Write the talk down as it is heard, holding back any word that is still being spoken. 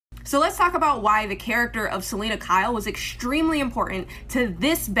So let's talk about why the character of Selina Kyle was extremely important to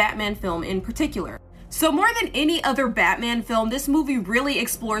this Batman film in particular. So more than any other Batman film, this movie really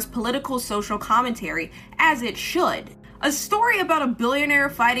explores political social commentary, as it should. A story about a billionaire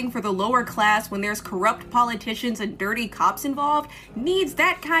fighting for the lower class when there's corrupt politicians and dirty cops involved needs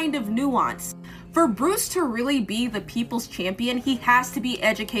that kind of nuance. For Bruce to really be the people's champion, he has to be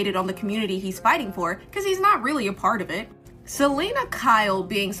educated on the community he's fighting for, because he's not really a part of it. Selina Kyle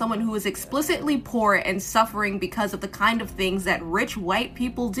being someone who is explicitly poor and suffering because of the kind of things that rich white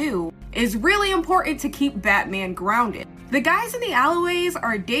people do is really important to keep Batman grounded. The guys in the alleyways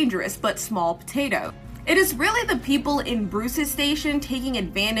are dangerous but small potato. It is really the people in Bruce's station taking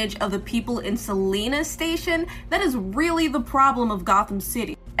advantage of the people in Selina's station that is really the problem of Gotham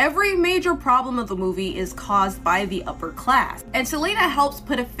City. Every major problem of the movie is caused by the upper class, and Selina helps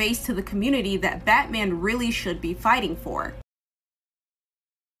put a face to the community that Batman really should be fighting for.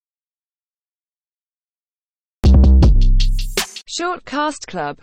 Short Cast Club